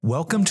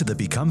Welcome to the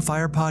Become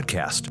Fire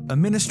podcast, a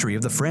ministry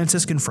of the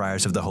Franciscan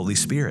Friars of the Holy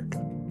Spirit.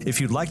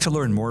 If you'd like to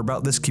learn more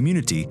about this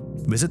community,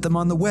 visit them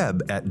on the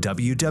web at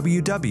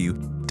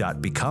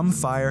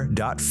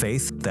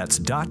www.becomefire.faith. That's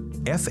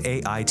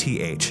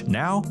 .faith.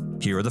 Now,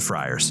 here are the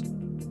Friars.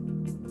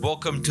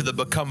 Welcome to the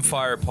Become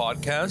Fire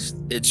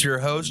podcast. It's your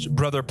host,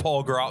 Brother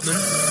Paul Grotman.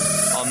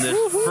 On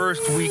this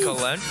first week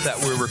of Lent that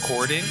we're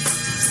recording,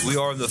 we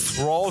are in the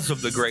thralls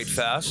of the Great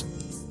Fast,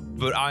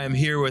 but I am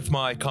here with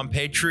my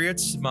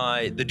compatriots,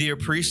 the dear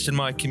priests in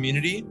my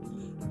community,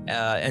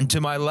 and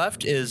to my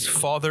left is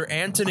Father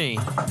Anthony.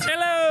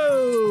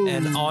 Hello!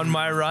 And on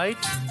my right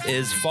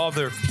is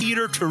Father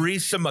Peter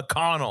Teresa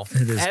McConnell,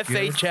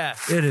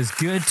 FHF. It is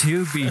good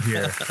to be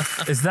here.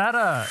 Is that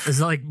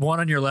like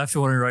one on your left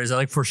and one on your right? Is that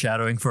like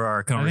foreshadowing for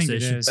our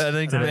conversation? I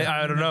don't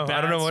know.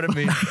 I don't know what it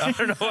means. I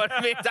don't know what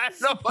it means.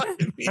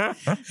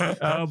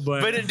 Oh,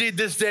 boy. But indeed,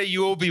 this day you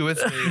will be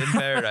with me in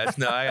paradise.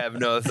 No, I have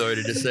no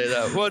authority to say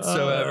that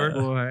whatsoever.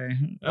 Oh, boy.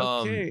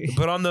 Okay.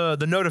 But on the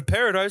note of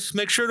paradise,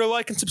 make sure to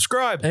like and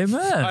subscribe.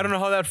 Amen. I don't know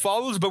how that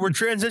follows, but we're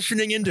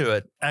transitioning into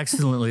it.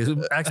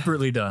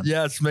 Expertly done.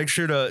 Yes, make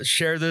sure to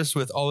share this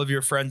with all of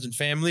your friends and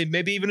family,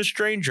 maybe even a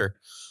stranger.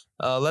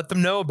 Let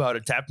them know about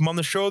it. Tap them on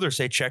the shoulder.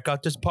 Say, check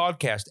out this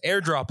podcast.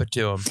 Airdrop it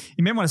to them.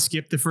 You may want to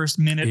skip the first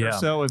minute or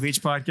so of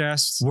each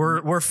podcast.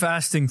 We're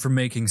fasting from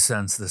making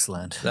sense this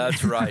Lent.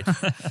 That's right.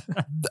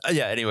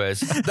 Yeah,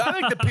 anyways. I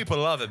think the people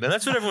love it, man.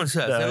 That's what everyone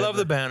says. They love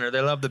the banner.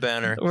 They love the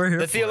banner. We're here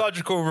the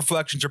theological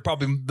reflections are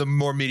probably the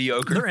more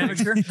mediocre. They're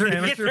amateur. They're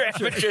amateur. They're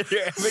amateur.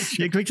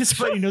 Yeah, quick, just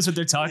somebody knows what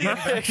they're talking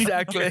about.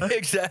 Exactly.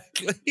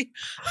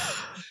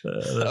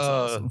 That's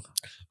awesome.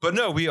 But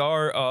no, we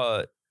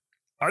are...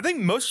 I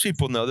think most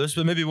people know this,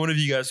 but maybe one of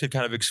you guys could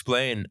kind of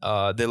explain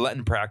the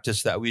Lenten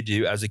practice that we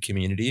do as a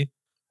community,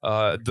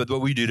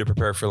 what we do to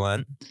prepare for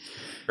Lent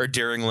or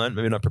during Lent,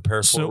 maybe not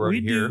prepare for So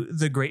we do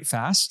the Great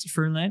Fast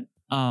for Lent,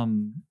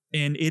 and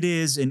it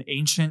is an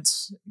ancient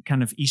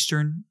kind of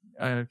Eastern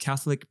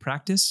Catholic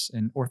practice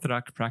and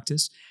Orthodox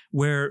practice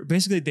where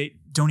basically they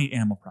don't eat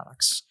animal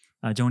products.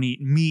 Don't eat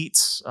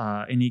meats,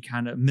 any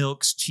kind of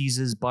milks,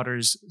 cheeses,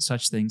 butters,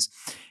 such things,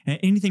 and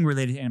anything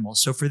related to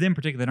animals. So for them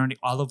particularly, they don't eat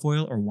olive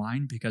oil or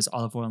wine because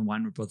olive oil and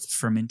wine were both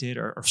fermented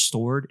or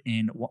stored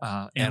in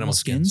animal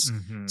skins,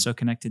 so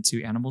connected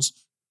to animals.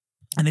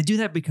 And they do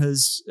that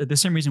because the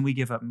same reason we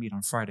give up meat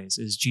on Fridays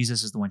is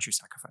Jesus is the one true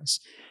sacrifice.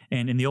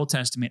 And in the Old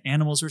Testament,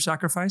 animals were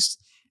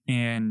sacrificed.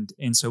 And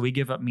so we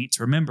give up meat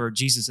to remember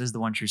Jesus is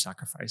the one true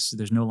sacrifice. So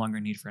there's no longer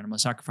need for animal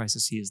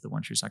sacrifices. He is the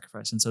one true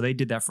sacrifice. And so they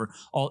did that for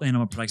all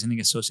animal products, anything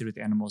associated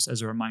with animals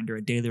as a reminder,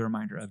 a daily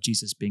reminder of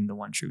Jesus being the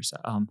one true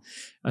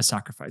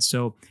sacrifice.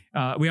 So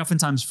we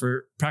oftentimes,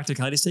 for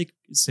practicality's sake,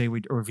 say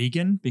we're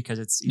vegan because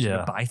it's easy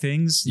to buy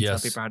things.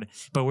 Yes.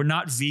 But we're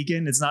not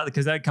vegan. It's not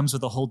because that comes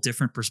with a whole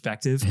different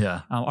perspective.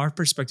 Yeah. Our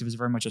perspective is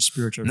very much a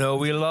spiritual. No,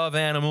 we love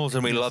animals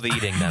and we love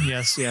eating them.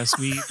 Yes.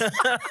 We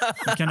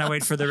cannot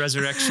wait for the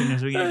resurrection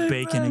as we eat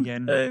bacon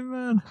again.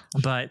 Amen.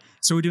 But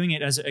so we're doing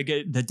it as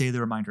the daily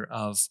reminder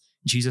of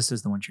Jesus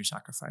is the one true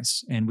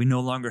sacrifice. And we no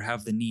longer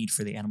have the need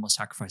for the animal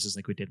sacrifices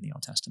like we did in the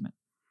Old Testament.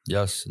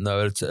 Yes.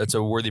 No, it's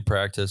a worthy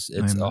practice.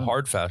 It's a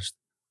hard fast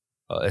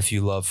if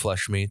you love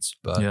flesh meats,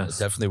 but it's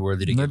definitely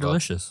worthy to give up. They're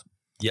delicious.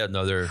 Yeah,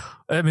 no, they're...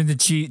 I mean, the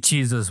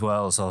cheese as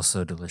well is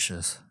also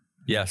delicious.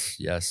 Yes.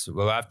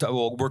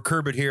 Well, we're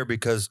curb it here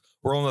because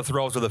we're on the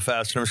thralls of the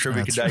fast, and I'm sure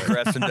we could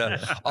digress into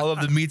all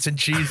of the meats and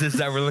cheeses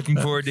that we're looking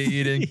forward to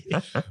eating.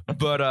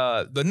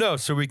 But no,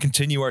 so we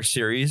continue our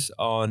series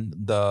on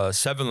the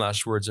 7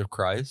 last words of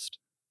Christ.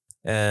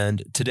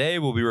 And today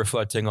we'll be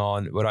reflecting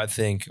on what I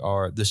think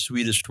are the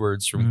sweetest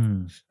words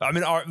from, I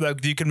mean,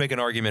 you can make an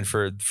argument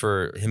for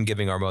him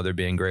giving our mother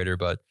being greater,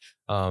 but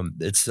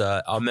it's,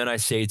 amen, I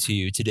say to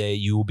you, today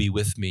you will be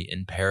with me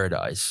in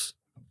paradise.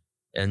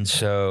 And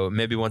so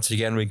maybe once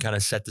again, we kind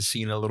of set the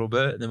scene a little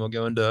bit, and then we'll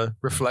go into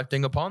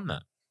reflecting upon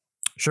that.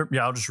 Sure.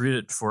 Yeah, I'll just read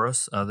it for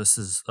us. This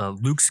is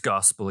Luke's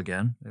gospel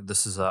again.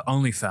 This is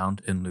only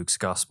found in Luke's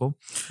gospel.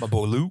 My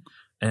boy Luke.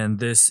 And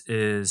this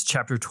is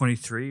chapter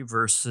 23,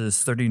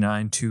 verses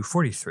 39 to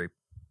 43.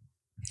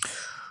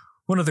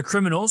 One of the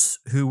criminals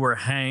who were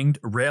hanged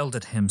railed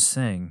at him,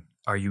 saying,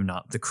 "Are you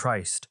not the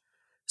Christ?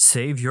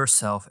 Save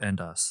yourself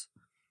and us."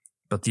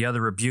 But the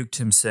other rebuked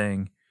him,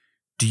 saying,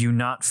 "Do you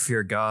not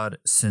fear God,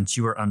 since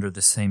you are under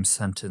the same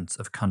sentence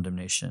of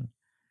condemnation?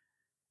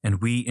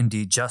 And we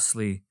indeed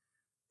justly,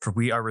 for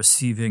we are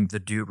receiving the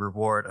due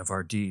reward of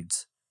our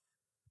deeds.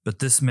 But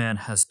this man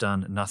has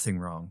done nothing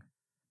wrong."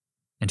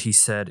 And he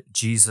said,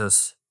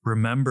 "Jesus,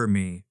 remember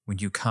me when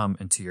you come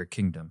into your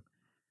kingdom."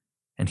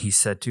 And he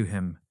said to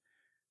him,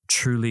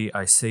 "Truly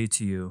I say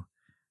to you,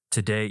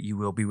 today you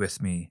will be with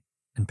me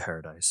in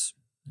paradise."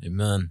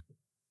 Amen.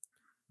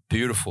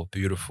 Beautiful,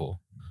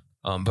 beautiful.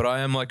 But I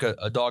am like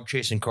a dog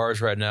chasing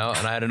cars right now,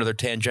 and I had another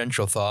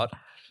tangential thought.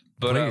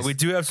 But we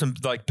do have some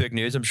big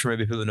news. I'm sure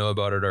maybe people know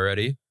about it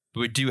already. But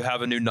we do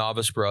have a new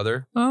novice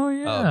brother. Oh,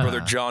 yeah.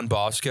 Brother John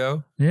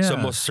Bosco. Yeah. So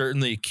most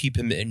certainly keep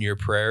him in your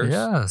prayers.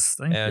 Yes,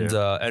 thank you.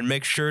 And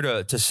make sure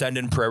to send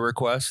in prayer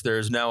requests. There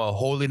is now a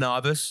holy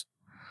novice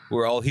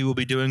where all he will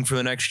be doing for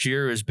the next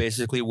year is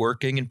basically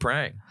working and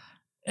praying.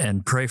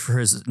 And pray for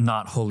his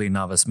not holy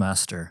novice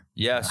master.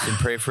 Yes, and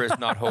pray for his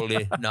not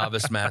holy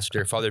novice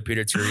master, Father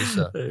Peter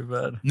Teresa.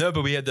 Amen. No,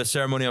 but we had the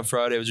ceremony on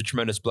Friday. It was a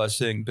tremendous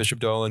blessing. Bishop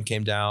Dolan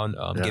came down,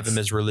 gave him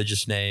his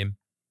religious name.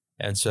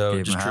 And so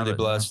Gave just him a truly habit,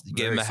 blessed. yeah.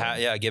 Gave him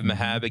Very gave him a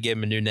habit, gave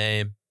him a new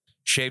name.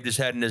 Shaved his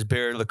head and his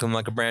beard, looking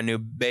like a brand new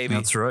baby.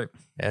 That's right.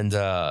 And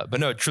but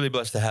no, truly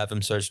blessed to have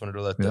him. So I just wanted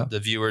to let the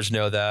viewers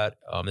know that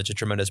it's a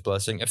tremendous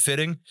blessing, a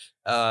fitting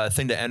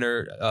thing to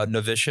enter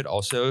novitiate.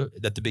 Also,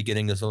 at the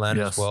beginning of the land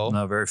as well.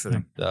 No, very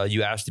fitting.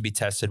 You asked to be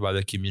tested by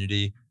the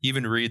community.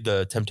 Even read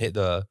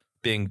the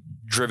being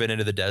driven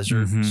into the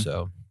desert. Mhm.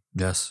 So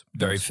Yes.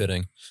 very Yes.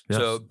 fitting. Yes.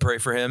 So pray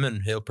for him,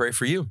 and he'll pray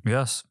for you.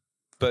 Yes.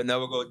 But now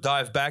we'll go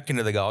dive back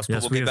into the gospel.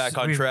 Yes, we'll get back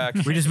on track.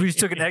 We just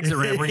took an exit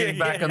ramp. We're getting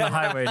back on the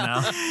highway now.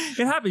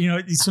 It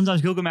happens.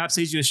 Sometimes Google Maps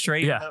leads you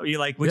straight. Yeah. You're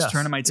like, which Yes.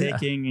 turn am I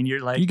taking? And you're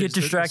like, You get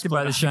distracted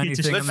by the shiny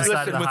thing on the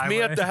side of the with me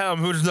highway. at the helm,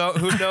 who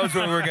knows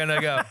where we're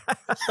gonna go?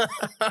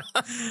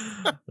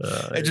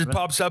 It just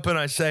pops up and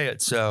I say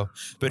it. So,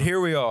 but here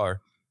we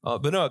are.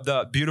 But no,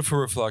 the beautiful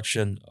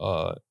reflection.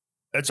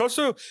 It's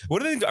also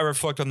one of the things I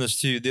reflect on this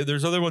too.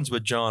 There's other ones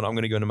with John. I'm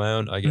going to go into my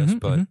own, I guess,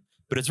 Mhm,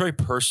 but it's very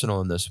personal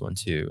in this one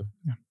too,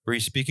 where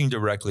he's speaking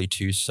directly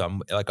to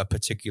a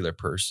particular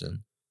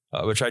person,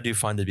 which I do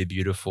find to be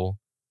beautiful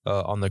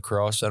on the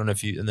cross. I don't know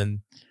if and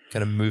then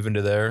kind of move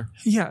into there.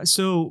 Yeah.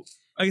 So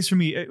I guess for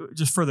me,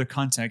 just further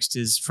context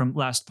is from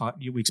last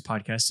week's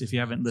podcast. If you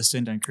haven't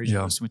listened, I encourage you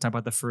to listen. We talk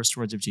about the first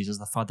words of Jesus,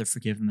 the Father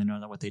forgive them, they know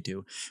not what they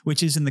do,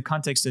 which is in the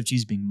context of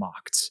Jesus being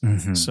mocked.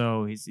 Mhm.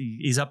 So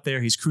he's up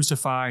there, he's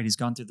crucified, he's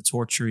gone through the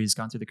torture, he's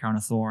gone through the crown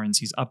of thorns,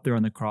 he's up there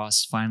on the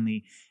cross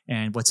finally.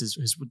 And what's his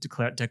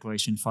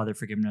declaration? Father,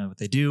 forgive them, they know what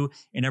they do.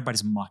 And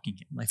everybody's mocking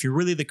him. Like, if you're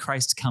really the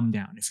Christ, come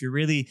down. If you're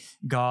really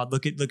God,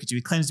 look at you.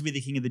 He claims to be the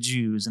King of the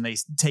Jews, and they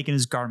taken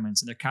his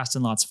garments and they're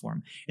casting lots for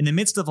him. In the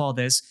midst of all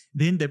this,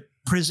 then the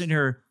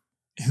prisoner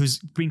who's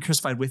being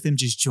crucified with him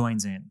just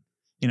joins in.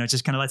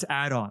 Just kind of let's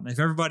add on. If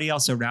everybody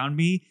else around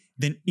me,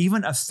 then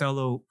even a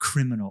fellow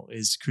criminal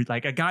is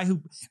like a guy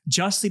who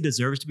justly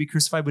deserves to be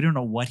crucified. We don't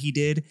know what he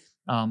did,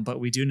 but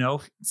we do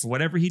know for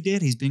whatever he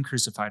did, he's been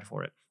crucified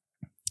for it.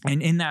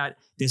 And in that,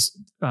 this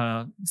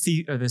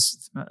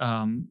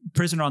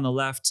prisoner on the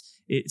left,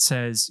 it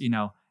says,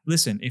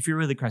 listen, if you're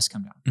really Christ,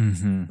 come down.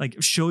 Mhm.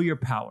 Like, show your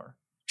power,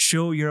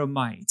 show your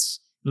might.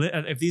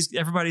 If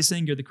everybody's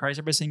saying you're the Christ,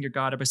 everybody's saying you're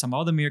God, everybody's saying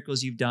all the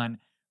miracles you've done,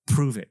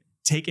 prove it.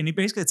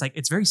 Basically,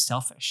 it's very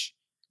selfish.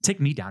 Take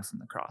me down from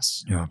the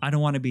cross. Yeah. I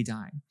don't want to be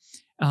dying.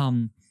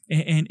 And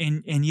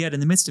yet in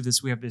the midst of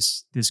this, we have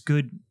this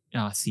good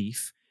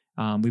thief.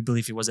 We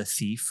believe he was a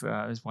thief.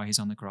 That's why he's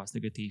on the cross, the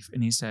good thief.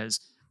 And he says,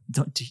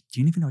 do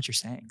you even know what you're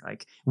saying?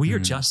 Like, we are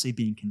justly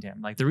being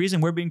condemned. Like, the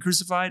reason we're being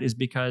crucified is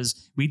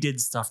because we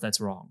did stuff that's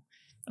wrong.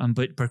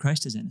 But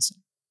Christ is innocent.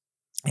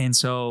 And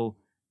so,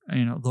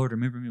 Lord,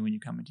 remember me when you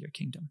come into your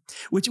kingdom,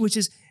 which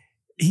is,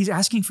 he's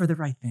asking for the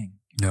right thing.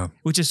 Yeah.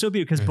 Which is so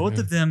beautiful because both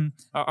of them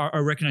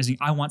are recognizing,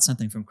 I want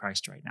something from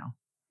Christ right now.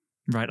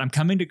 Right. I'm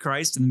coming to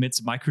Christ in the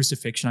midst of my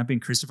crucifixion. I'm being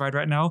crucified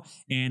right now,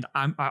 and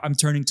I'm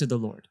turning to the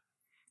Lord.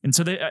 And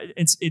so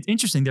it's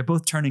interesting. They're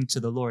both turning to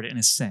the Lord in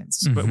a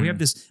sense, but we have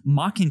this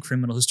mocking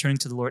criminal who's turning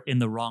to the Lord in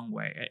the wrong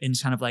way and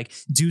kind of like,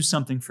 do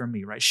something for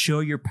me, right?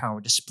 Show your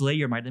power, display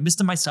your might. In the midst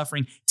of my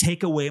suffering,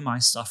 take away my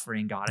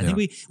suffering, God. I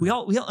think we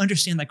all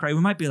understand that, right?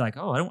 We might be like,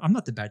 oh, I'm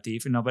not the bad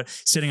thief, but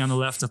sitting on the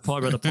left of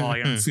Brother Paul,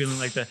 I'm feeling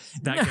like that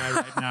guy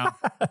right now.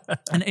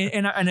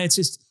 And it's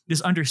just this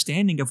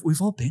understanding of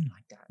we've all been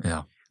like that.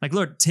 Yeah. Like,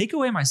 Lord, take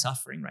away my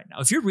suffering right now.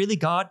 If you're really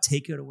God,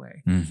 take it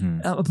away.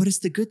 Mhm. But it's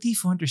the good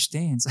thief who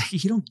understands. Like,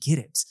 you don't get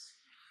it.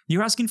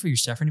 You're asking for your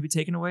suffering to be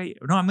taken away. You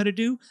know what I'm going to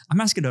do? I'm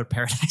asking to go to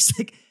paradise.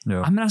 I'm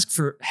going to ask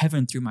for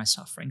heaven through my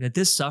suffering. That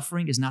this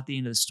suffering is not the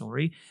end of the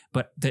story,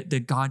 but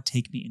that God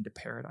take me into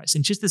paradise.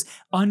 And just this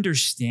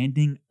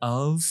understanding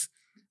of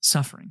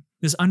suffering,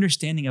 this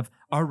understanding of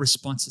our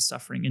response to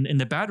suffering. And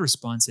the bad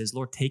response is,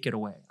 Lord, take it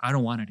away. I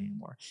don't want it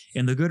anymore.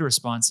 And the good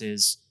response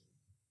is,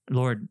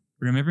 Lord,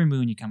 remember me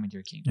when you come into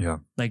your kingdom. Yeah.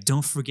 Like,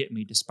 don't forget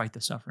me despite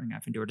the suffering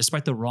I've endured,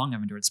 despite the wrong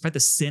I've endured, despite the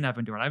sin I've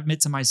endured. I admit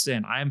to my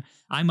sin.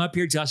 I'm up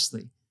here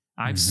justly.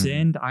 I've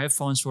sinned. I have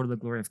fallen short of the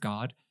glory of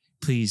God.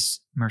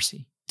 Please,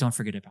 mercy. Don't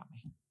forget about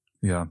me.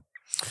 Yeah.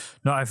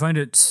 No, I find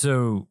it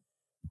so,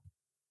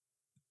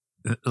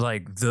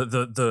 like,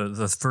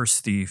 the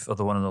first thief, or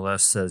the one on the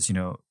left, says,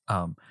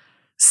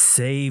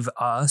 save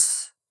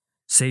us,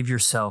 save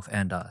yourself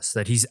and us.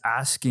 That he's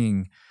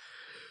asking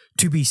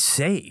to be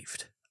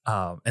saved.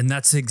 And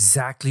that's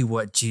exactly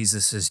what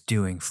Jesus is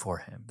doing for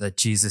him, that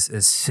Jesus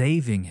is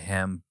saving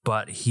him,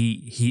 but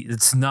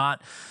it's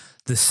not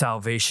the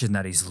salvation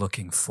that he's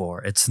looking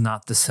for. It's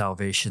not the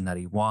salvation that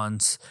he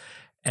wants.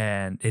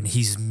 And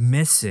he's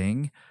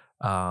missing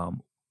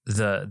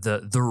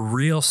the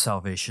real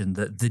salvation,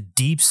 the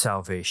deep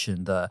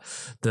salvation,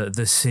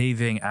 the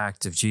saving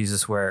act of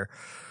Jesus, where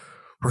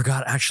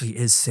God actually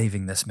is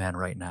saving this man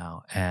right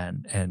now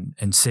and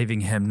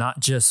saving him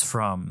not just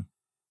from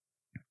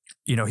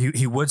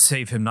he would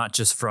save him not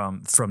just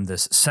from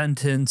this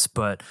sentence,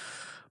 but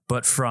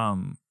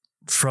from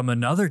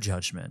another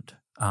judgment,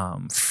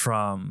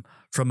 from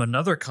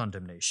another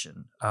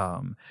condemnation,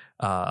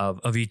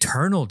 of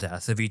eternal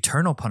death, of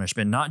eternal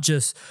punishment, not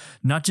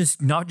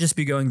just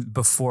be going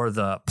before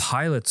the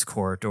Pilate's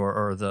court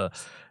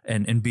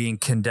and being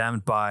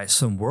condemned by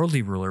some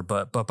worldly ruler,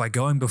 but by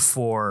going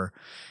before,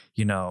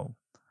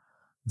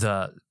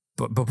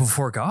 but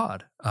before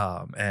God,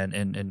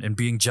 and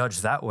being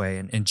judged that way,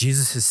 and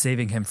Jesus is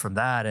saving him from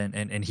that,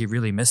 and he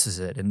really misses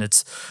it, and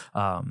it's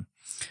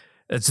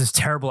this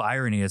terrible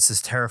irony. It's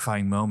this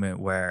terrifying moment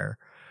where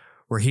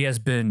he's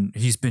been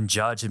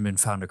judged and been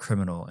found a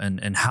criminal,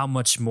 and how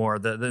much more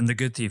the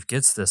good thief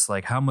gets this,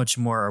 like how much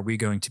more are we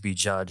going to be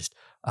judged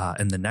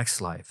in the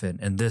next life,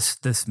 and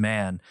this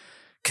man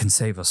can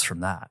save us from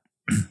that.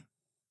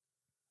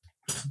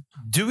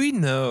 Do we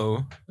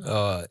know?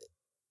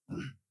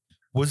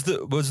 Was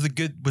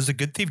the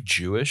good thief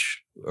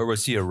Jewish, or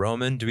was he a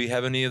Roman? Do we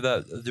have any of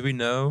that? Do we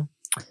know?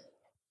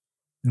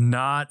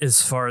 Not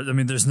as far. I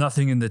mean, there's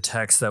nothing in the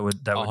text that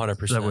would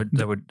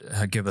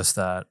 100% give us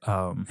that.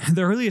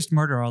 The earliest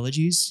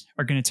martyrologies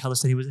are going to tell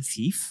us that he was a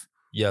thief.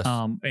 Yes.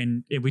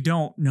 And we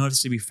don't know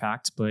this to be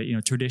fact, but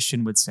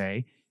tradition would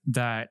say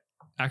that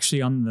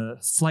actually on the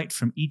flight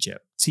from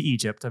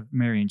Egypt of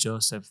Mary and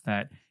Joseph,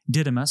 that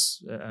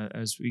Didymus,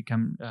 as we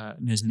come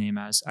his name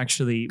as,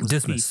 actually was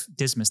Dismas.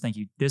 Dismas, thank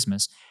you,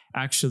 Dismas,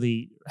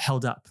 actually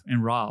held up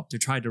and robbed or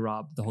tried to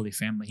rob the Holy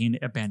Family. He and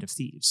a band of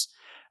thieves.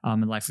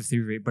 In life of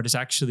thievery, but it's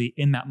actually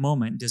in that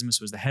moment,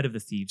 Dismas was the head of the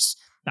thieves.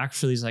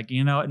 Actually, he's like,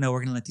 no, we're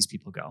going to let these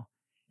people go.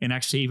 And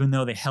actually, even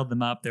though they held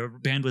them up, their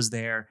band was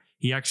there.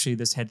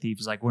 This head thief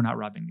was like, we're not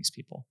robbing these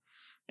people,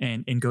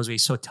 and goes away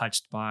so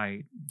touched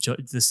by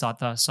the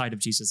side of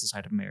Jesus, the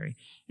side of Mary,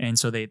 and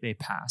so they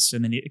pass,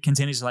 and then it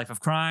continues a life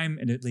of crime,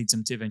 and it leads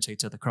him to eventually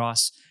to the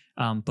cross.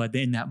 But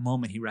in that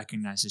moment, he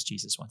recognizes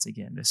Jesus once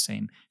again, the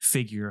same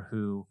figure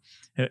who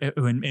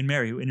and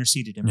Mary, who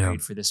interceded and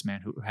prayed for this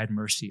man, who had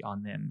mercy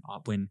on them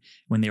when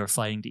they were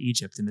flying to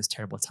Egypt in this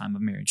terrible time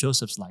of Mary and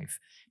Joseph's life.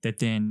 That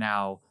then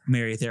now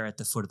Mary there at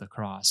the foot of the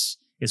cross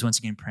is once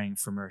again praying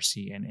for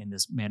mercy, and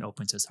this man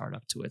opens his heart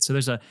up to it. So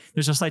there's a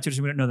slight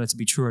tradition. We don't know that to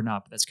be true or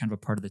not, but that's kind of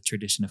a part of the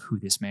tradition of who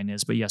this man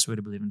is. But yes, we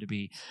would believe him to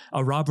be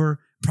a robber,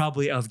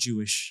 probably of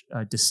Jewish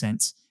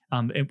descent.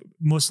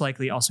 Most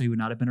likely, also, he would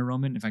not have been a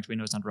Roman. In fact, we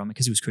know he's not a Roman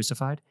because he was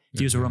crucified. If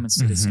he was a Roman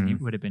citizen, he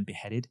would have been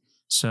beheaded.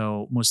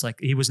 So most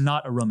likely, he was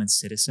not a Roman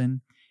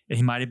citizen.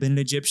 He might have been an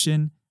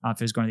Egyptian if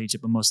he was going to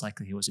Egypt, but most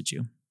likely he was a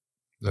Jew.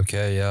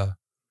 Okay, yeah.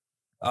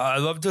 I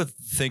love to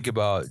think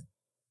about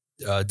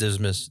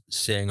Dismas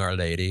seeing Our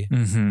Lady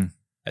and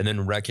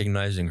then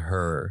recognizing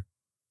her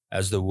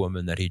as the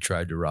woman that he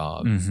tried to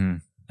rob,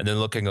 and then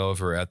looking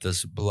over at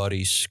this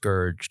bloody,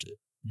 scourged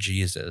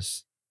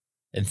Jesus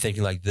and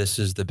thinking like, this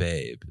is the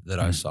babe that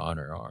I saw in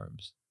her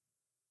arms.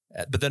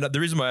 But then the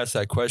reason why I asked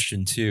that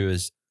question too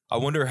is I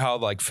wonder how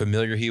like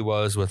familiar he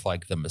was with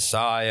like the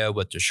Messiah,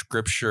 with the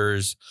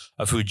scriptures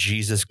of who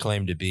Jesus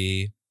claimed to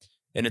be.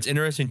 And it's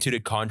interesting too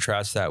to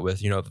contrast that with,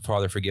 the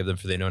Father forgive them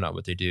for they know not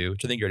what they do,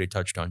 which I think you already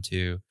touched on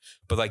too.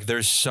 But like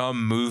there's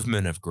some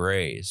movement of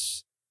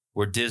grace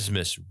where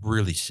Dismas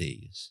really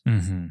sees.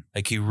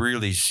 Like he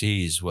really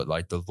sees what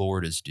like the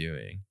Lord is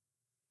doing.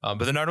 But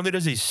then not only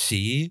does he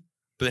see,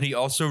 but then he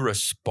also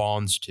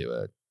responds to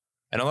it.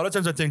 And a lot of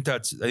times I think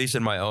that's, at least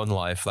in my own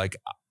life, like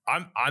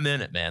I'm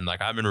in it, man.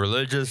 Like I'm in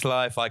religious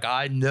life. Like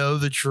I know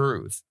the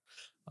truth.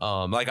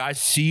 Like I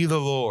see the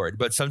Lord,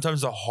 but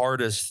sometimes the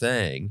hardest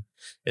thing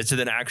is to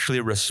then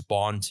actually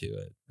respond to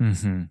it.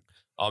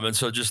 And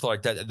so just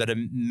like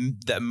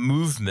that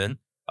movement,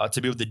 to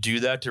be able to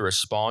do that, to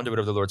respond to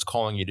whatever the Lord's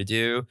calling you to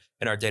do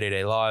in our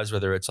day-to-day lives,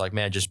 whether it's like,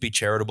 man, just be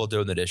charitable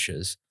doing the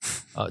dishes,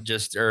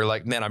 or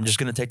like, man, I'm just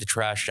going to take the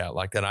trash out.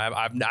 Like that,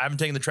 I haven't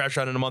taken the trash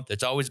out in a month.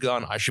 It's always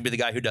gone. I should be the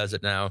guy who does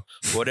it now,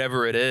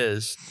 whatever it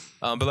is.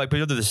 But like, be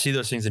able to see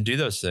those things and do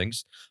those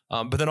things.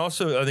 But then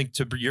also, I think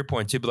to your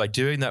point too, but like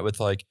doing that with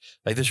like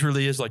this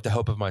really is like the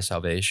hope of my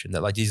salvation.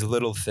 That like these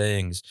little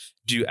things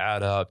do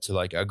add up to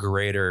like a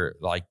greater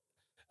like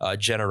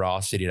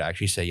generosity to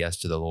actually say yes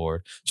to the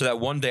Lord, so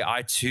that one day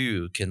I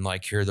too can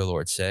like hear the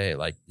Lord say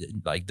like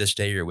this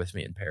day you're with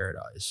me in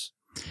paradise.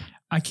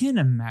 I can't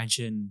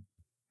imagine.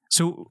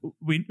 So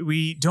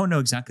we don't know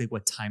exactly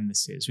what time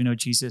this is. We know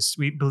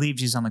we believe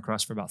Jesus on the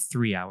cross for about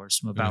 3 hours,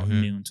 from about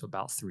noon to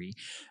about 3.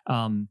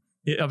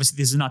 Obviously,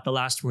 this is not the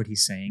last word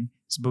he's saying,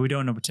 but we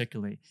don't know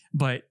particularly.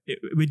 But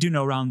we do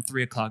know around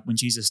 3 o'clock when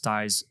Jesus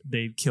dies,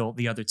 they kill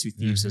the other two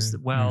thieves as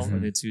well, or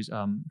the two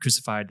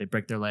crucified. They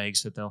break their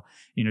legs so that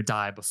they'll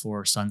die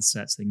before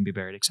sunset, so they can be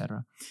buried,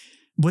 etc.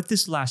 What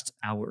this last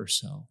hour or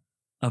so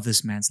of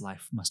this man's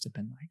life must have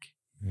been like,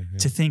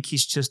 to think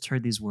he's just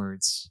heard these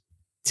words,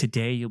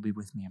 "Today you'll be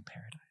with me in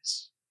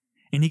paradise,"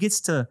 and he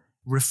gets to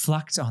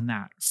reflect on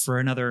that for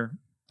another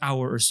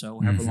hour or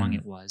so, however long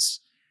it was.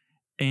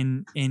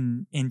 And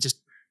just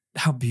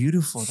how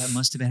beautiful that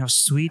must have been, how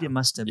sweet it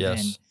must have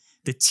been,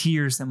 the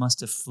tears that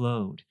must have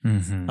flowed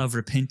of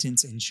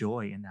repentance and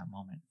joy in that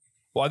moment.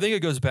 Well, I think it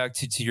goes back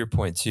to your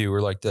point too,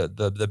 where like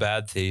the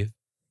bad thief,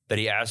 that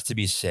he asked to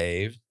be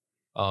saved,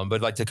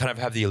 but like to kind of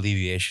have the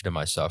alleviation of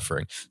my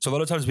suffering. So a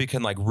lot of times we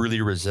can like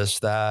really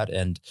resist that,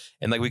 and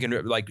like we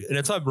can like, and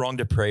it's not wrong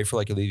to pray for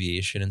like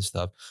alleviation and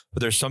stuff,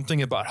 but there's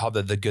something about how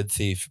the good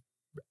thief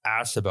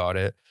asked about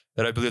it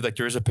that I believe like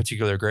there is a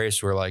particular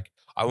grace where like,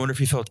 I wonder if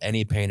he felt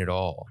any pain at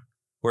all.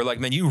 Where like,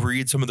 man, you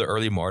read some of the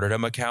early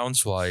martyrdom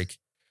accounts, like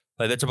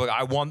that's like,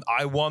 I want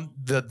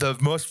the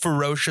most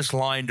ferocious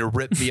lion to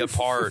rip me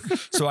apart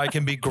so I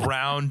can be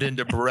ground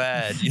into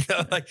bread. You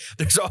know, like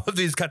there's all of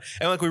these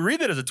and like we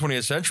read that as a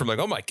 20th century. I'm like,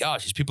 oh my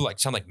gosh, these people like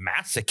sound like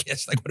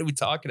masochists. Like, what are we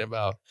talking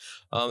about?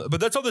 But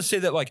that's all to say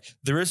that like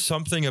there is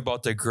something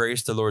about the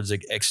grace the Lord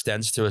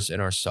extends to us in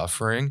our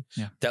suffering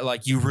that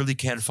like you really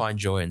can find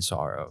joy in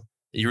sorrow.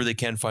 You really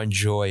can find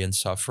joy in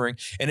suffering.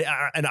 And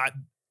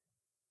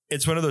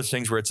it's one of those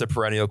things where it's a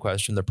perennial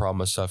question, the problem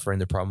of suffering,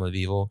 the problem of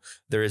evil.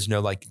 There is no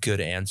like good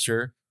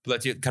answer, but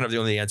that's kind of the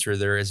only answer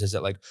there is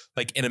that like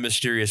in a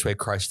mysterious way,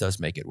 Christ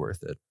does make it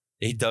worth it.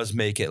 He does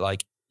make it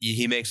like,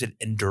 he makes it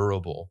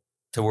endurable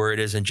to where it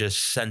isn't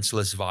just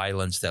senseless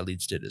violence that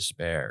leads to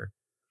despair.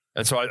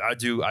 And so I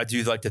do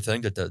like to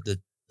think that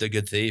the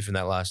good thief in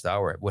that last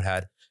hour would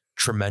had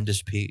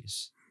tremendous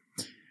peace.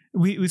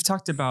 We've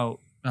talked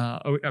about,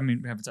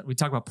 we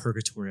talk about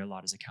purgatory a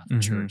lot as a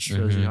Catholic church. For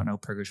those who don't know,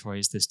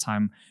 purgatory is this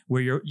time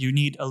where you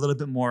need a little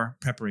bit more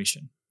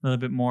preparation, a little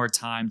bit more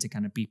time to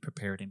kind of be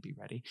prepared and be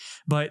ready.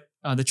 But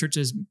the church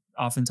has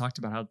often talked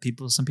about how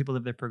some people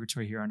live their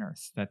purgatory here on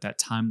earth, that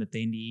time that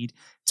they need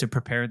to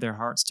prepare their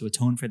hearts to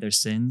atone for their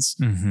sins,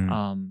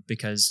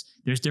 because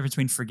there's a difference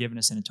between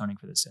forgiveness and atoning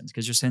for the sins,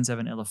 because your sins have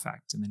an ill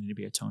effect and they need to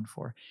be atoned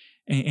for.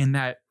 And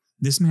that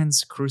this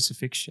man's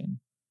crucifixion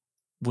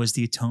was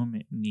the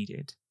atonement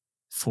needed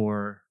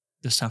for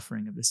the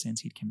suffering of the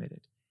sins he'd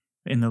committed.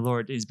 And the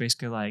Lord is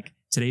basically like,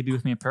 today be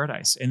with me in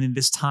paradise. And then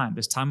this time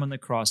on the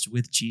cross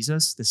with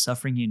Jesus, the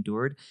suffering he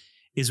endured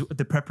is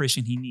the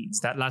preparation he needs.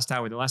 That last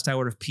hour, the last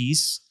hour of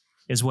peace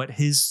is what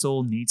his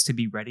soul needs to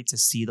be ready to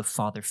see the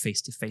Father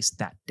face to face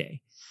that day.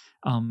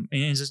 And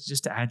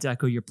just to add to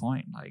echo your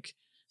point, like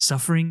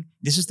suffering,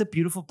 this is the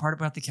beautiful part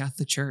about the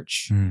Catholic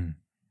Church.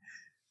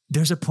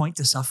 There's a point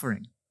to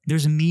suffering.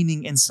 There's a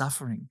meaning in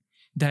suffering.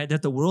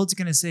 That the world's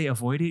going to say,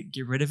 avoid it,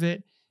 get rid of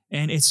it.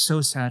 And it's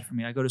so sad for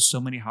me. I go to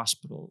so many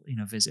hospital,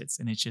 visits,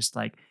 and it's just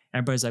like,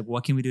 everybody's like,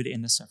 what can we do to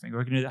end the suffering?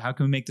 How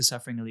can we make the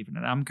suffering alleviate?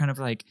 And I'm kind of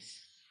like,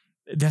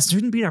 that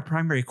shouldn't be our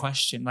primary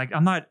question. Like,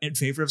 I'm not in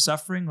favor of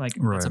suffering. Like,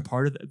 that's a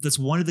part of that's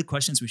one of the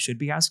questions we should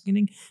be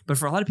asking. But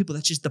for a lot of people,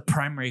 that's just the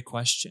primary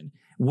question.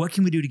 What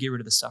can we do to get rid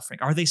of the suffering?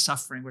 Are they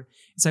suffering?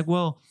 It's like,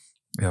 well,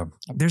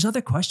 there's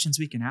other questions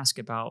we can ask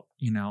about,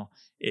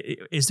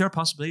 is there a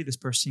possibility this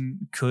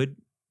person could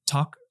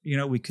talk,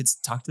 we could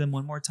talk to them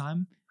one more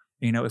time,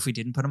 if we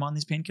didn't put them on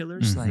these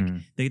painkillers, like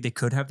they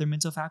could have their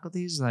mental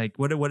faculties. Like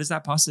what is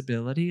that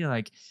possibility?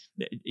 Like,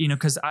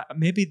 because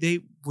maybe they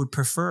would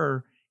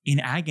prefer in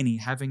agony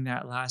having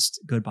that last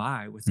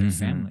goodbye with their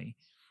family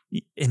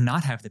and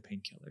not have the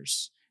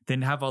painkillers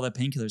than have all the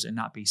painkillers and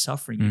not be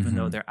suffering, even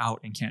though they're out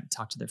and can't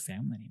talk to their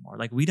family anymore.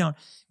 Like we don't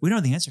know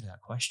the answer to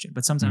that question,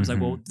 but sometimes like,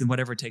 well, then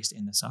whatever it takes to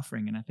end the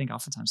suffering. And I think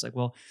oftentimes like,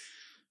 well,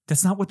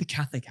 that's not what the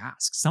Catholic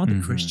asks. It's not what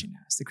the Christian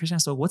asks. The Christian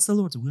asks, well, what's the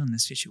Lord's will in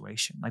this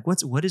situation? Like,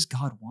 what does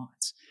God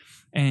want?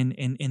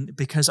 And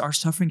because our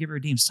suffering can be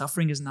redeemed,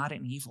 suffering is not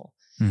an evil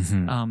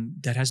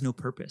that has no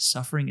purpose.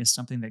 Suffering is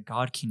something that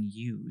God can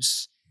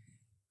use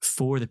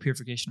for the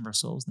purification of our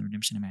souls and the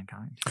redemption of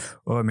mankind.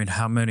 Well, I mean,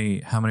 how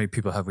many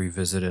people have we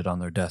visited on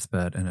their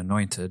deathbed and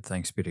anointed,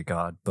 thanks be to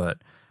God, but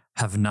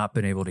have not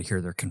been able to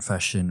hear their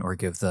confession or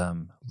give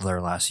them their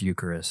last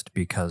Eucharist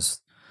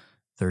because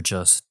they're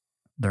just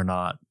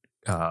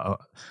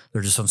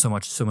on so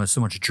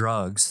much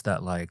drugs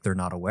that like they're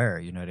not aware,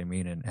 you know what I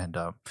mean?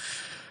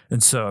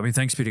 And so, I mean,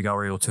 thanks be to God,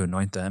 we're able to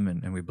anoint them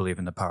and we believe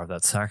in the power of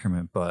that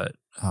sacrament, but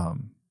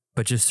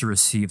just to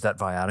receive that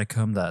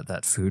viaticum,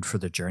 that food for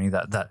the journey,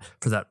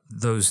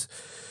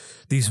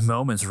 these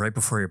moments right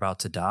before you're about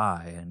to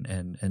die.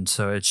 And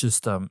so it's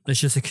just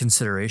a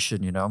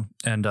consideration,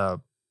 and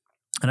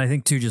I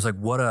think too, just like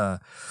what a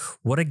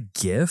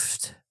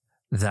gift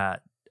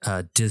that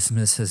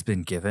Dismas has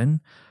been given,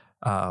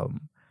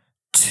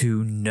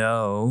 to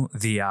know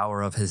the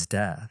hour of his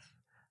death,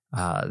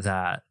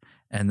 that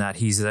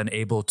he's then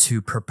able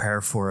to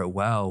prepare for it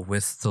well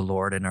with the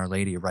Lord and Our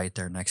Lady right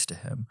there next to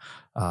him.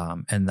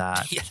 And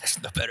that,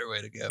 there's no better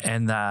way to go.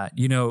 And that,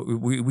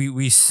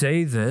 we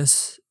say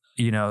this,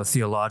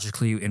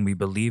 theologically, and we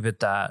believe it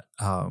that,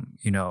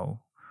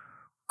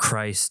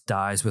 Christ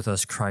dies with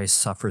us, Christ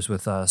suffers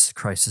with us,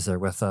 Christ is there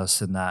with us.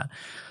 And that,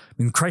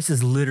 Christ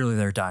is literally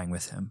there dying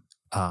with him.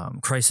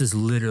 Christ is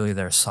literally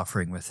there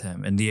suffering with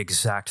him in the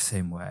exact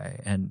same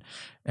way. And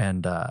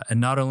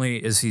not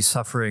only is he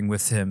suffering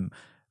with him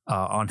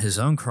on his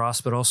own cross,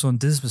 but also on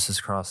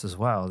Dismas's cross as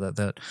well,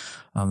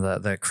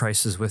 that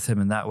Christ is with him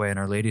in that way and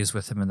Our Lady is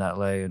with him in that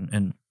way.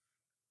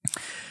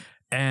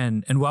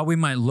 And while we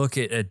might look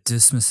at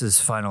Dismas's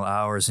final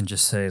hours and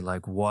just say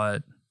like,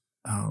 what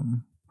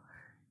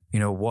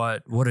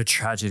what a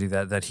tragedy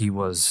that he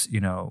was,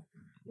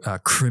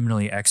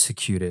 criminally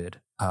executed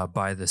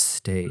by the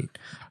state.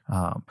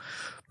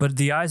 But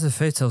the eyes of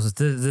faith tells us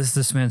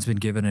this man's been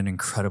given an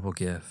incredible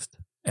gift,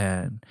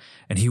 and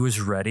he was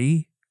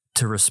ready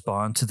to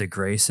respond to the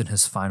grace in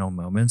his final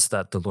moments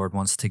that the Lord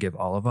wants to give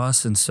all of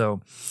us. And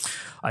so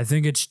I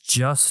think it's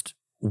just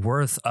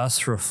worth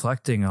us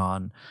reflecting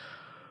on,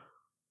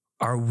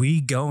 are we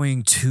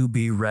going to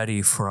be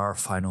ready for our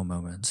final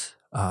moments?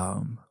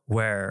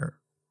 Where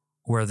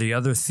the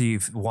other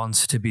thief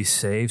wants to be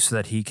saved so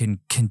that he can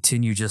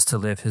continue just to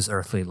live his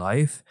earthly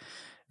life,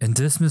 and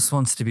Dismas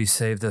wants to be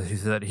saved so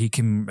that he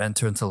can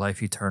enter into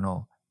life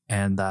eternal.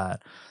 And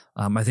that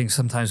I think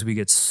sometimes we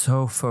get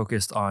so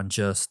focused on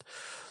just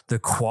the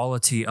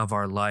quality of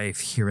our life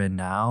here and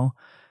now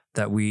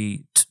that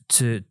we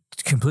to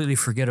completely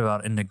forget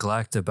about and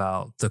neglect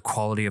about the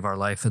quality of our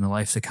life and the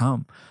life to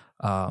come.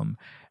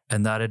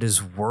 And that it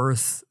is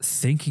worth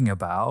thinking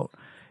about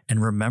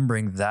and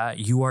remembering that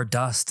you are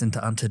dust, and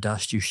unto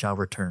dust you shall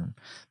return,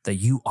 that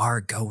you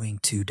are going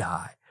to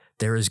die.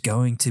 There is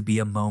going to be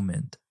a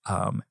moment.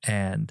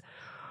 And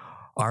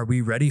are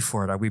we ready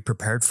for it? Are we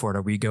prepared for it?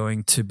 Are we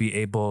going to be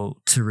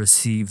able to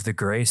receive the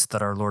grace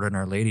that our Lord and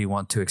our Lady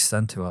want to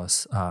extend to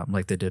us,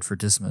 like they did for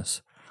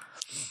Dismas?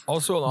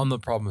 Also, on the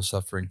problem of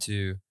suffering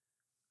too,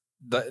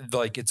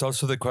 it's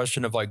also the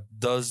question of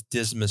does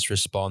Dismas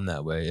respond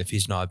that way if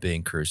he's not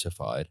being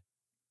crucified?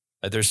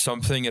 There's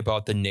something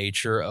about the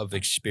nature of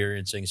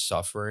experiencing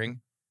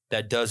suffering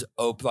that does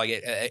open,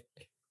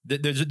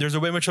 there's a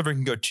way in which suffering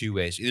can go two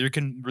ways. Either it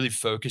can really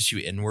focus you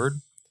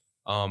inward,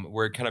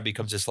 where it kind of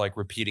becomes this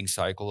repeating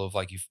cycle of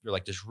you're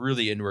this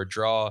really inward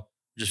draw,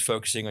 just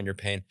focusing on your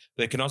pain.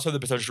 But it can also have the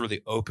potential to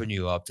really open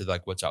you up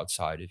to what's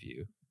outside of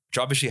you, which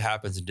obviously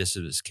happens in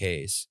Dismas'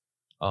 case.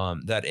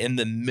 That in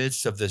the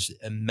midst of this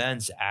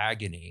immense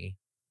agony,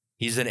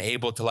 he's then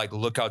able to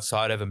look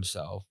outside of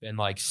himself and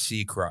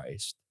see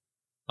Christ.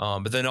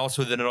 But then it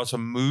also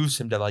moves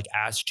him to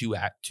ask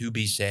to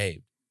be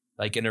saved,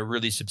 in a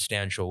really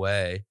substantial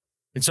way.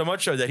 And so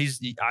much so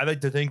that I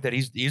like to think that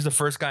he's the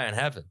first guy in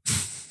heaven.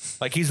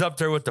 He's up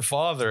there with the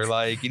Father,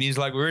 and he's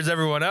where's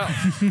everyone else?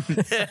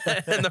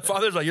 And the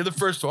Father's you're the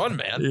first one,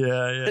 man.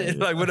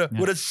 Yeah.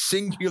 What a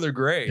singular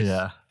grace.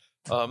 Yeah.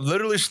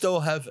 Literally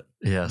still heaven.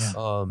 Yes.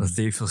 The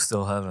thief was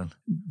still heaven.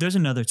 There's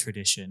another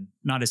tradition,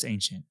 not as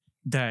ancient,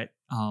 that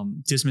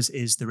Dismas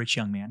is the rich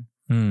young man.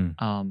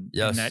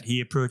 Yes. And that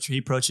he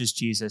approaches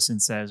Jesus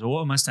and says, well,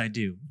 what must I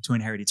do to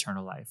inherit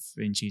eternal life?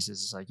 And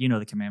Jesus is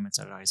the commandments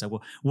are. He's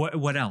well,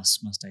 what else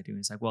must I do?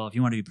 He's well, if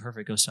you want to be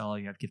perfect, go sell all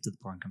you have, give to the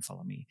poor, and come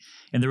follow me.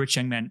 And the rich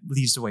young man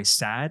leaves the way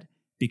sad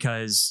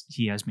because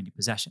he has many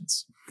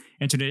possessions.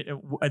 And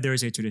there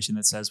is a tradition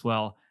that says,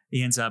 well,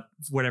 he ends up,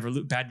 whatever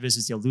bad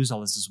visits, he'll lose all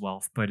his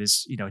wealth, but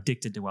is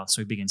addicted to wealth, so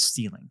he begins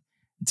stealing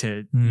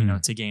to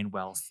gain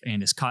wealth,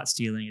 and is caught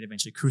stealing and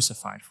eventually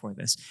crucified for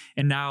this.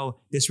 And now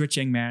this rich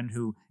young man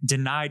who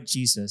denied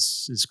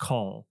Jesus'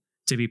 call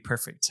to be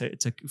perfect,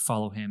 to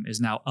follow him,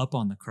 is now up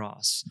on the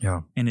cross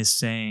and is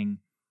saying,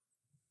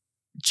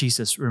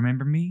 Jesus,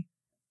 remember me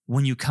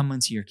when you come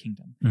into your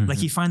kingdom. Mm-hmm.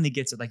 He finally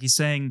gets it. He's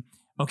saying,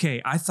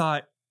 okay, I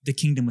thought the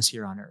kingdom was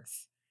here on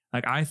earth.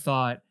 I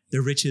thought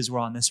the riches were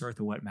on this earth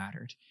or what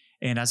mattered.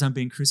 And as I'm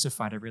being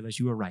crucified, I realized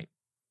you were right.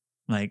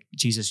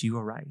 Jesus, you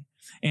were right.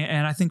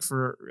 And I think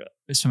for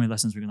so many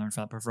lessons we can learn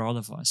from that, but for all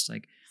of us,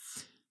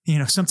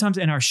 sometimes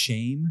in our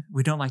shame,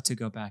 we don't like to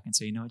go back and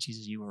say, you know what,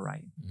 Jesus, you were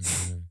right.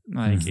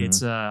 Mm-hmm.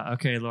 It's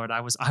okay, Lord,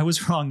 I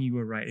was wrong. You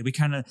were right. We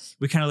kind of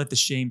let the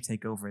shame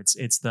take over.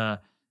 It's the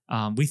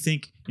we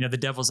think, the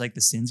devil's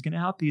the sin's going to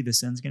help you. The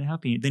sin's going to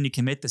help you. Then you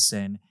commit the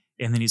sin.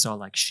 And then he's all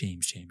shame.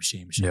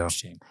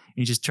 And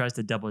he just tries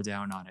to double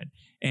down on it.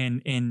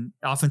 And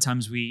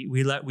oftentimes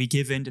we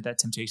give in to that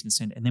temptation of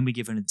sin, and then we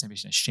give in to the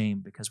temptation of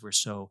shame because we're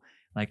so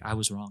I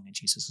was wrong and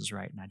Jesus is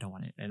right, and I don't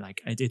want it. And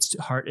it's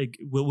hard.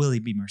 Will he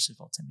be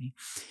merciful to me?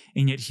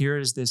 And yet here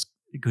is this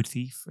good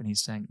thief, and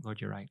he's saying,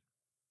 Lord, you're right.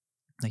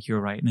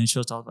 You're right. And it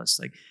shows to all of us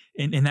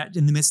in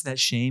the midst of that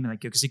shame,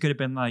 because he could have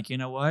been you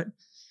know what?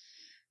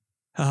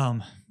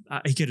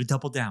 He could have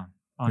doubled down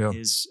on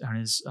his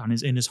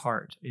in his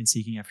heart in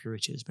seeking after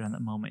riches, but in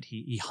that moment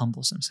he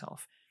humbles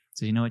himself.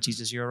 So you know what,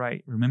 Jesus, you're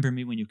right. Remember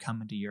me when you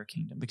come into your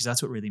kingdom, because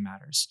that's what really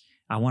matters.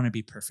 I want to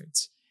be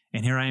perfect,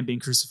 and here I am being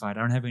crucified.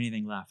 I don't have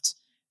anything left,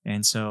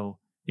 and so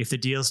if the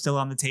deal's still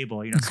on the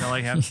table, it's all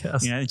I have.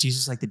 Yes.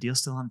 Jesus, the deal's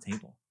still on the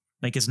table.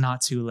 It's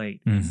not too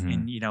late, mm-hmm.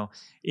 and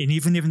and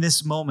even in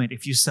this moment,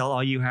 if you sell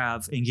all you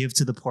have and give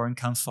to the poor and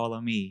come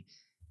follow me,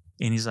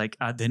 and he's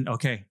then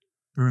okay.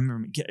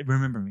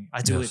 Remember me.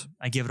 I do it.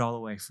 I give it all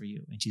away for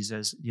you. And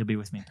Jesus says, you'll be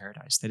with me in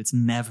paradise. That it's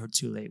never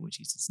too late with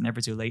Jesus. It's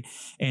never too late.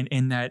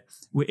 And that,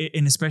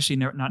 and especially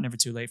not never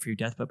too late for your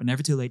death, but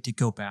never too late to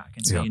go back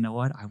and say, you know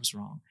what? I was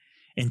wrong.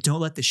 And don't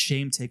let the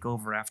shame take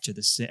over after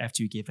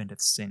you give into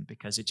the sin,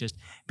 because it just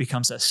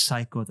becomes a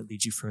cycle that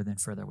leads you further and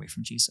further away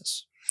from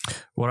Jesus.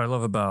 What I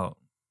love about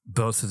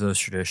both of those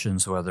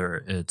traditions,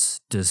 whether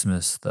it's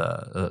Dismas,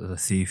 the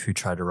thief who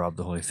tried to rob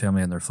the Holy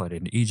Family on their flight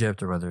into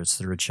Egypt, or whether it's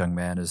the rich young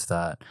man, is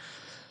that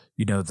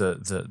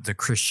the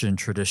Christian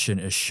tradition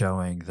is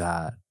showing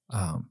that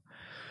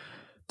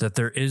that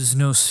there is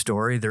no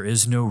story, there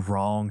is no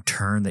wrong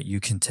turn that you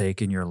can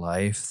take in your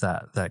life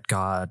that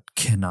God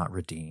cannot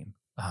redeem.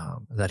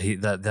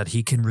 That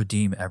he can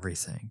redeem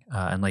everything.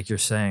 And like you're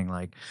saying,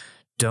 like,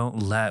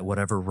 don't let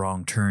whatever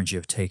wrong turns you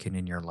have taken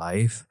in your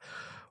life,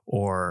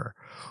 or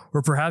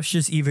perhaps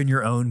just even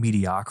your own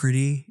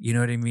mediocrity, you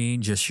know what I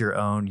mean? Just your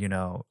own,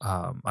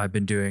 I've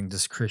been doing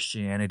this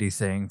Christianity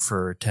thing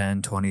for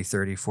 10, 20,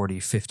 30, 40,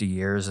 50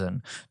 years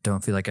and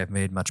don't feel like I've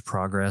made much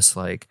progress.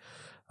 Like,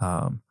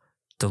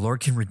 the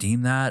Lord can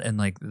redeem that. And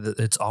like,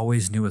 it's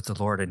always new with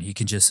the Lord, and he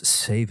can just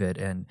save it.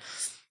 And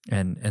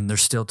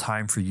there's still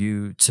time for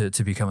you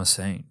to become a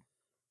saint.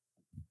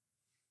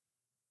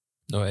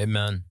 No,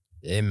 amen.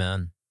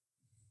 Amen.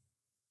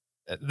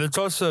 There's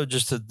also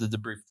just the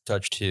brief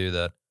touch too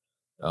that,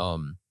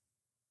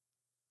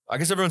 I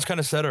guess everyone's kind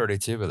of said already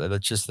too, but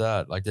that's just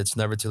that. Like, it's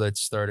never too late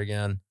to start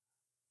again.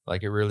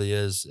 Like, it really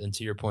is. And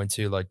to your point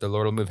too, like, the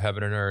Lord will move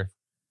heaven and earth.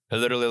 He'll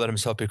literally let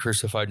himself be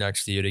crucified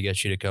next to you to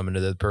get you to come into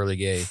the pearly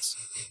gates.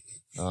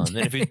 And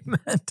if you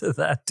Amen to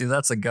that, dude,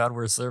 that's a God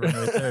worth serving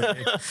right there.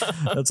 Dude.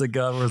 That's a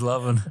God worth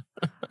loving.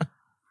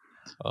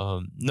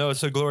 No,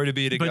 so glory to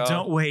be to God. But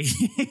don't wait.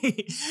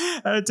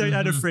 I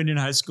had a friend in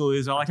high school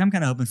who's all like, I'm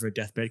kind of hoping for a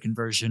deathbed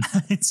conversion.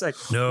 It's like,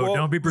 no,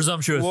 don't be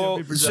presumptuous.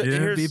 Well,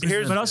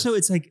 but also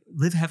it's like,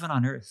 live heaven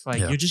on earth.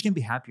 Like, you're just going to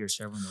be happier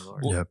serving the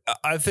Lord. Well,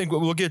 I think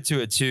we'll get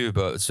to it too,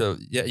 but so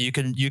yeah, you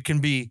can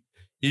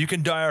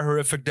die a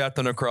horrific death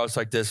on a cross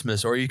like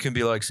Dismas, or you can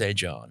be like St.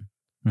 John.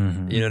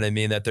 Mm-hmm. You know what I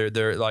mean? That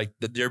they're like,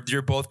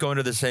 you're both going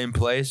to the same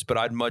place, but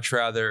I'd much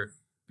rather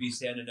be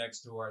standing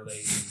next to Our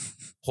Lady,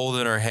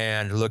 holding her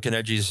hand, looking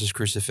at Jesus'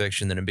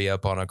 crucifixion, than to be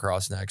up on a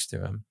cross next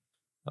to him.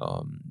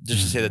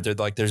 Just to say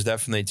that there's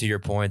definitely, to your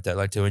point, that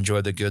like to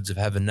enjoy the goods of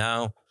heaven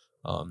now.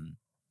 I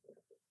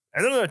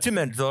don't know, too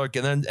many, look,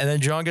 and then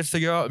John gets to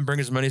go out and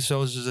bring as many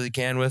souls as he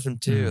can with him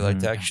too. Like,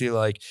 to actually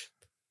like.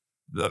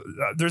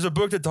 There's a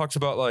book that talks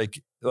about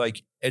like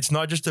it's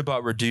not just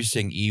about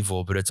reducing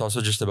evil, but it's also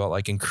just about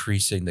like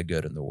increasing the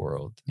good in the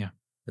world. Yeah.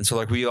 And so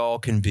like we all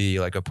can be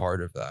like a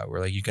part of that,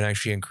 where like you can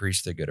actually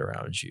increase the good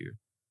around you.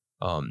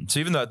 So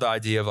even the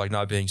idea of like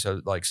not being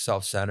so like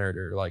self-centered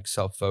or like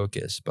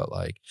self-focused, but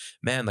like,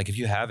 man, like if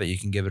you have it, you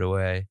can give it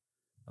away.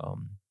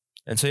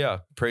 And so, yeah,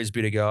 praise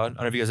be to God. I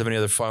don't know if you guys have any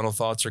other final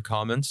thoughts or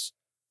comments.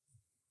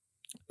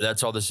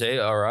 That's all to say.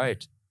 All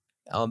right.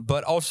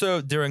 But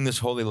also during this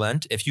Holy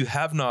Lent, if you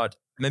have not,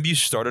 maybe you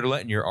started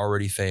Lent and you're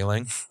already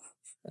failing.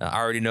 I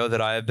already know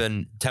that I have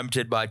been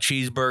tempted by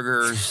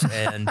cheeseburgers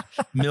and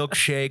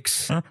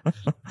milkshakes,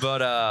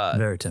 but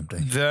very tempting.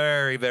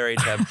 Very, very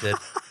tempted.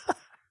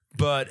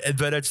 But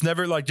it's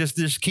never like,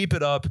 just keep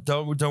it up.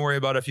 Don't worry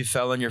about if you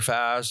fell in your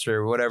fast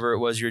or whatever it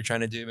was you were trying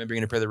to do. Maybe you're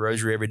going to pray the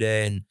rosary every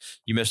day and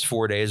you missed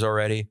 4 days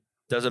already.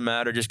 Doesn't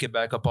matter. Just get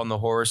back up on the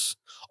horse.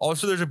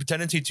 Also, there's a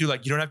tendency to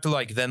like, you don't have to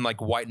like then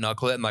like white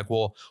knuckle it and like,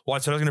 well, I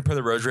said I was going to pray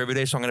the rosary every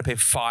day, so I'm going to pay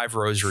 5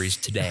 rosaries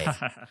today.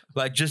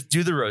 Like, just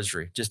do the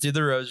rosary. Just do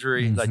the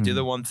rosary. Mm-hmm. Like, do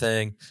the one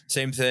thing.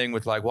 Same thing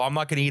with like, well, I'm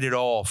not going to eat it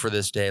all for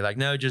this day. Like,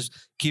 no, just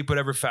keep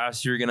whatever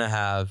fast you're going to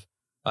have.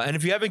 And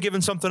if you haven't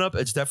given something up,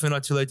 it's definitely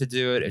not too late to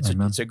do it.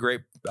 It's a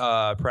great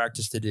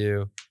practice to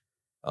do.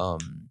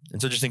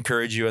 And so just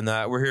encourage you in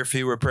that. We're here for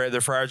you.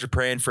 The friars are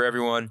praying for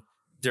everyone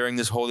during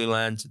this Holy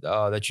Lent,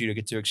 that you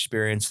get to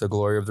experience the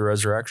glory of the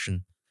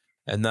resurrection.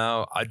 And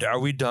now, are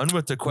we done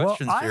with the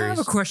question series? I have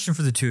a question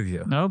for the two of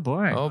you. Oh,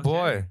 boy. Oh,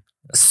 boy.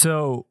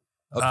 So,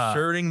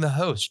 absurding the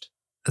host.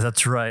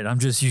 That's right. I'm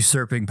just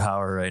usurping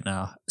power right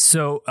now.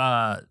 So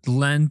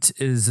Lent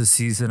is a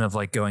season of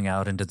like going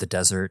out into the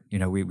desert. You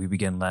know, we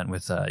begin Lent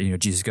with,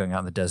 Jesus going out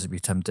in the desert, be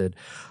tempted.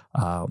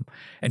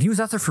 And he was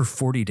out there for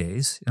 40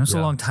 days. And it's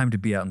a long time to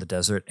be out in the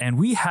desert. And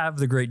we have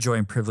the great joy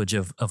and privilege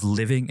of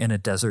living in a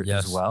desert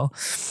as well.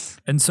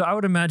 And so I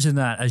would imagine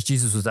that as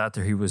Jesus was out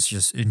there, he was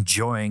just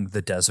enjoying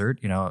the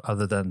desert,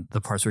 other than the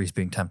parts where he's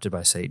being tempted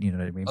by Satan, you know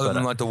what I mean? Other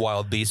than like the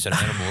wild beasts and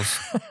animals.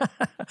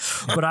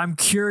 But I'm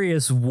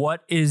curious,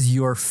 what is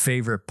your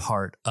favorite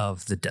part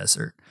of the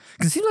desert?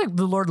 Because it seems like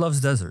the Lord loves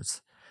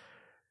deserts.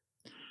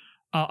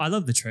 I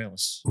love the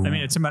trails. Ooh. I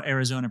mean, it's about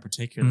Arizona in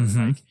particular.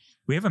 Mm-hmm. Like,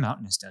 we have a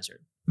mountainous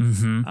desert,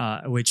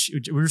 which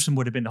Jerusalem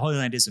would have been. The Holy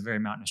Land is a very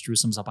mountainous.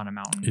 Jerusalem's up on a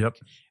mountain. Yep.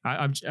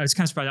 I was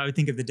kind of surprised. I would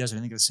think of the desert. I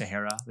think of the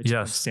Sahara, which is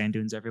like sand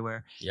dunes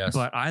everywhere. Yes.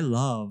 But I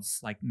love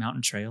like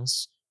mountain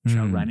trails,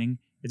 trail running.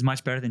 It's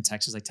much better than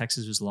Texas. Like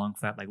Texas was long,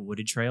 flat, like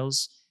wooded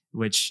trails,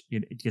 which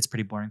it gets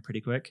pretty boring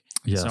pretty quick.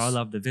 Yes. So I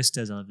love the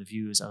vistas. I love the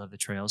views. I love the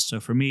trails. So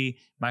for me,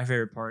 my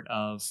favorite part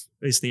of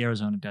at least the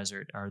Arizona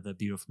desert are the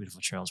beautiful,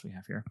 beautiful trails we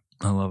have here.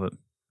 I love it.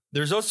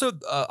 There's also,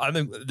 I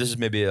think this is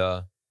maybe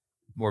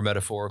more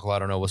metaphorical. I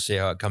don't know. We'll see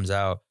how it comes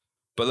out.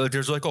 But like,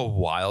 there's like a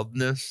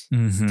wildness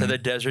to the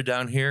desert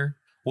down here.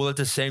 Well, at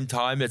the same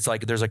time, it's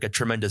like there's like a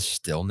tremendous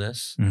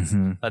stillness.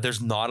 Mm-hmm.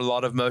 There's not a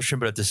lot of motion,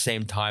 but at the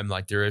same time,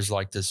 like there is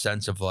like this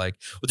sense of like,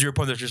 well, to your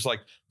point, there's just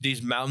like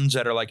these mountains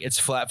that are like, it's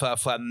flat, flat,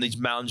 flat. And these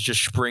mountains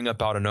just spring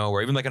up out of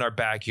nowhere. Even like in our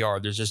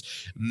backyard, there's this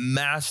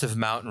massive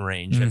mountain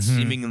range that's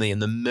seemingly in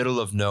the middle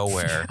of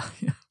nowhere.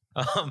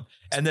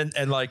 And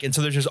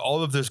so there's just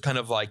all of this kind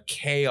of like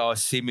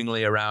chaos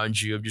seemingly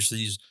around you of just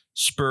these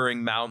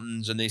spurring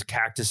mountains and these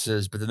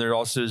cactuses. But then there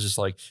also is just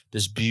like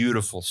this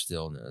beautiful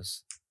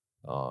stillness.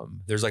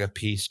 There's like a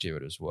peace to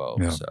it as well.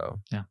 Yeah. So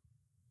yeah.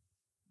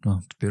 Oh,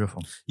 it's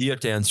beautiful. You have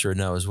to answer it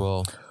now as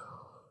well.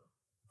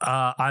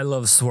 I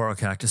love saguaro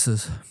cacti,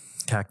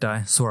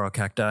 saguaro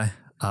cacti.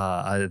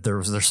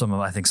 There's some of,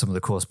 I think, some of the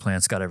coolest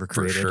plants God ever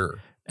created. For sure.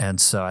 And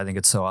so I think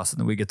it's so awesome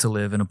that we get to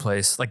live in a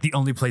place, like the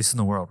only place in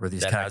the world where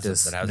these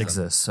cactus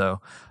exist.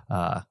 So,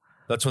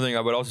 that's one thing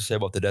I would also say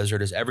about the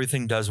desert is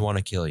everything does want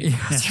to kill you.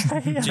 yeah, that's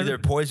right. It's either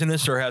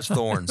poisonous or has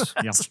thorns.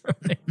 That's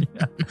right.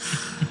 Yeah.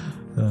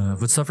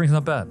 But suffering's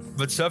not bad.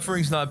 But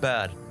suffering's not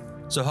bad.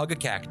 So hug a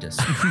cactus.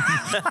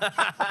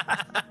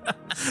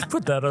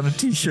 Put that on a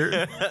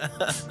t-shirt.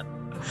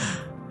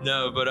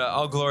 No, but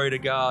all glory to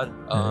God.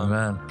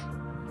 Amen.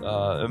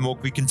 And we'll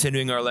be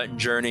continuing our Lenten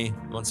journey.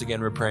 Once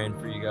again, we're praying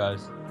for you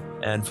guys.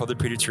 And Father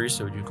Peter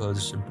Teresa, would you close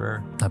us in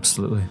prayer?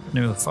 Absolutely. In the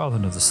name of the Father,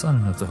 and of the Son,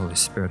 and of the Holy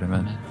Spirit.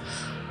 Amen.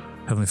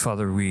 Heavenly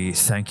Father, we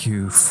thank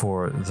you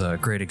for the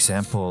great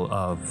example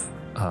of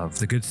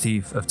the good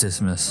thief of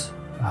Dismas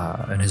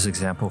and his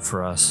example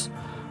for us.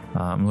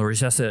 Lord, we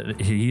just ask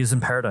that he is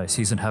in paradise,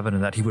 he's in heaven,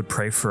 and that he would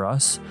pray for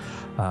us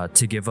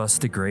to give us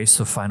the grace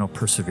of final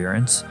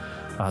perseverance,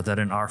 that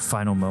in our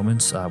final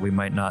moments we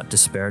might not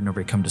despair nor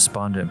become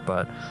despondent,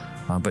 but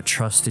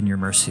trust in your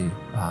mercy.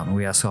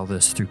 We ask all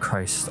this through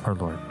Christ our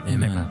Lord.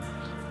 Amen.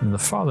 In the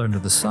Father, and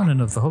of the Son,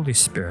 and of the Holy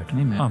Spirit.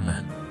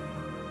 Amen.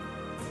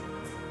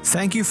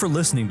 Thank you for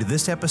listening to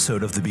this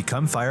episode of the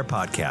Become Fire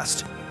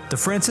podcast. The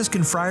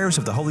Franciscan Friars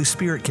of the Holy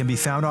Spirit can be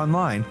found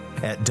online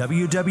at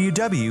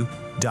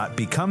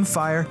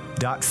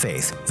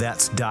www.becomefire.faith.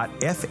 That's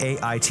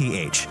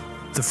 .faith.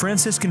 The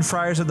Franciscan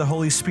Friars of the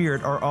Holy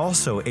Spirit are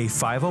also a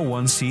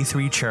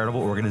 501c3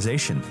 charitable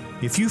organization.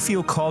 If you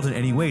feel called in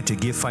any way to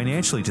give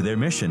financially to their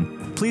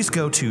mission, please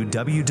go to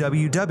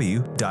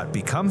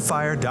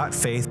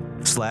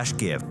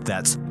www.becomefire.faith/give.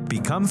 That's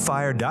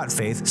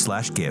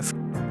becomefire.faith/give.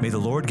 May the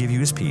Lord give you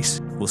his peace.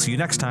 We'll see you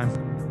next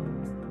time.